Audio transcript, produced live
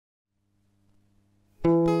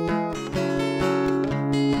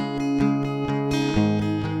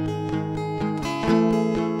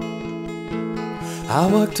I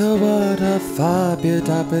walked toward afar, built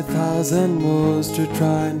up 1,000 walls to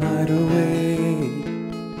try and hide away.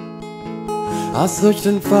 I searched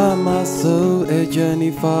and found my soul, a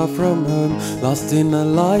journey far from home, lost in a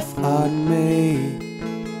life I'd made.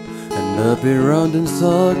 And up around in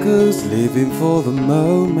circles, living for the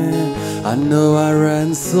moment. I know I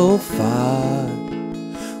ran so far,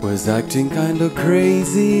 was acting kinda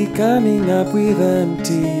crazy, coming up with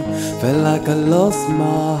empty, felt like I lost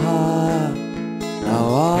my heart. Now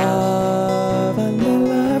I've found a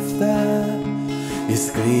life that is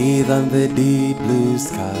clearer than the deep blue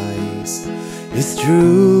skies. It's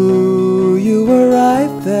true, you were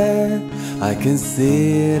right there, I can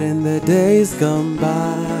see it in the days gone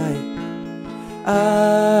by.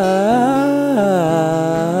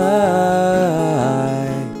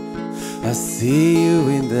 I see you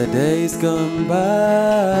in the days gone by.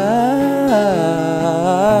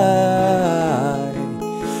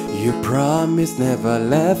 You promised never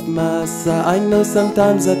left my side. I know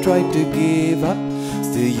sometimes I tried to give up,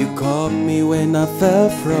 still you caught me when I fell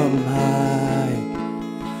from high.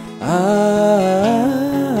 I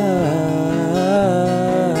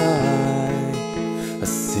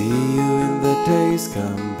see you in the days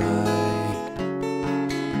gone by.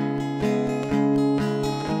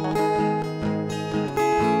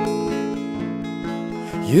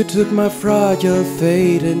 You took my fragile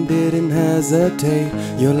fate and didn't hesitate.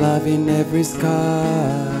 Your love in every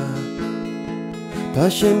scar,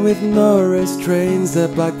 passion with no restraints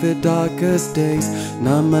that block the darkest days.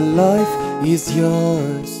 Now my life is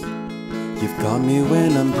yours. You've got me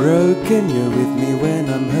when I'm broken, you're with me when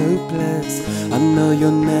I'm hopeless. I know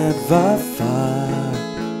you're never far.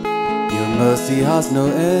 Your mercy has no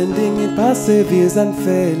ending, it perseveres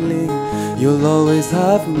unfailing. You'll always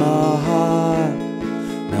have my heart.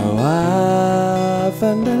 Now I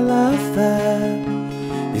found a love that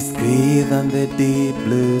is clearer than the deep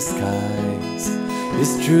blue skies.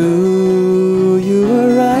 It's true, you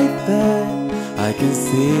were right there, I can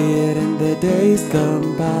see it in the days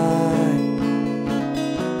gone by.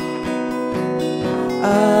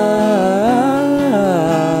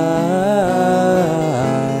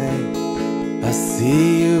 I see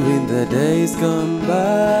you in the days gone by.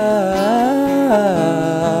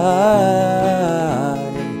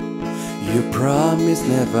 You promised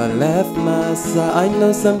never left my side. I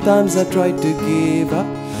know sometimes I tried to give up,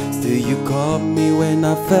 still you caught me when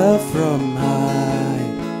I fell from high.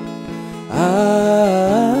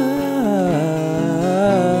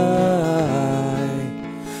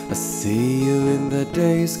 I see you in the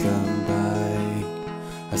days gone by.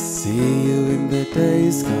 I see you in the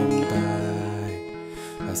days gone by.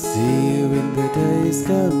 I see you in the days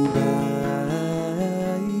gone by.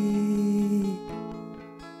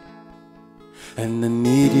 And I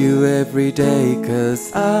need you every day, 'cause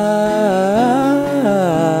I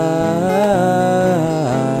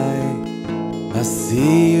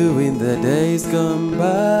see you in the days gone by.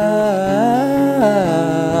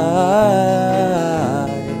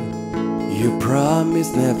 You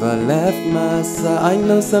promised never left my side. I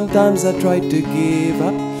know sometimes I tried to give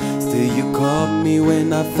up, still you caught me when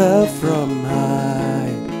I fell from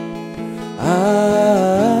high.